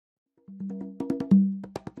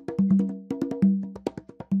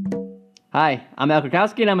Hi, I'm Al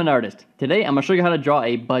Krakowski and I'm an artist. Today I'm going to show you how to draw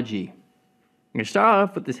a budgie. I'm going to start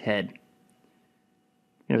off with his head.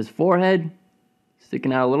 You have his forehead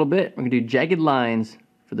sticking out a little bit. We're going to do jagged lines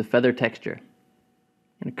for the feather texture.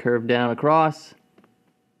 I'm going to curve down across,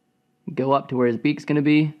 go up to where his beak's going to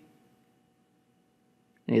be. And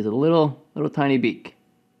he has a little tiny beak.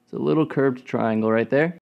 It's a little curved triangle right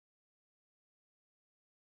there.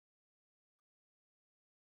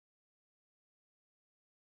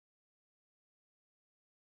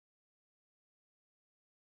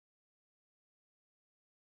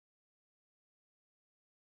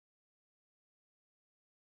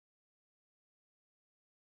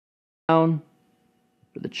 Down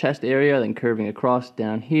for the chest area, then curving across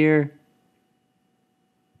down here.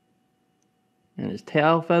 And his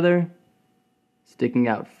tail feather sticking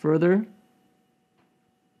out further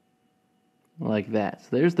like that. So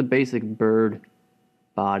there's the basic bird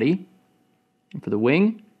body. And for the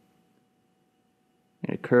wing, I'm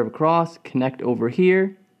going to curve across, connect over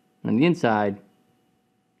here. On the inside,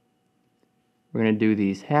 we're going to do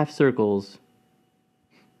these half circles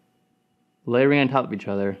layering on top of each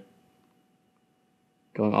other,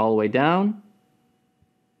 going all the way down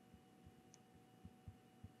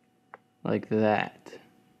like that.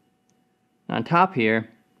 On top here,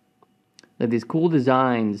 they have these cool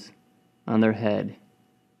designs on their head.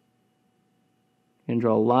 You can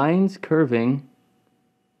draw lines curving,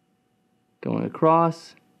 going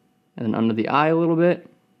across, and then under the eye a little bit,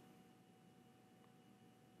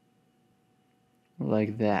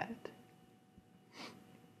 like that.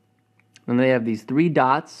 And they have these 3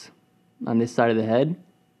 dots on this side of the head.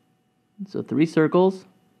 So 3 circles,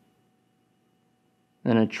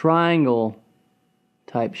 and a triangle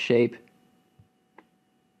type shape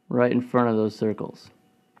right in front of those circles.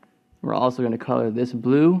 We're also going to color this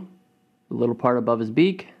blue, the little part above his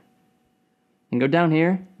beak, and go down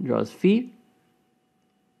here, draw his feet,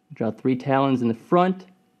 draw 3 talons in the front,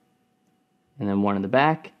 and then 1 in the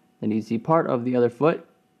back. Then you see part of the other foot,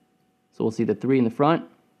 so we'll see the 3 in the front.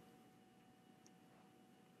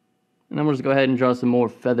 And then we'll just go ahead and draw some more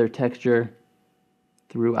feather texture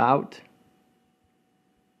throughout,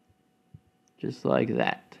 just like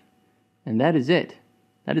that. And that is it.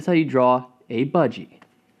 That is how you draw a budgie.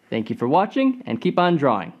 Thank you for watching, and keep on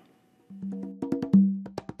drawing.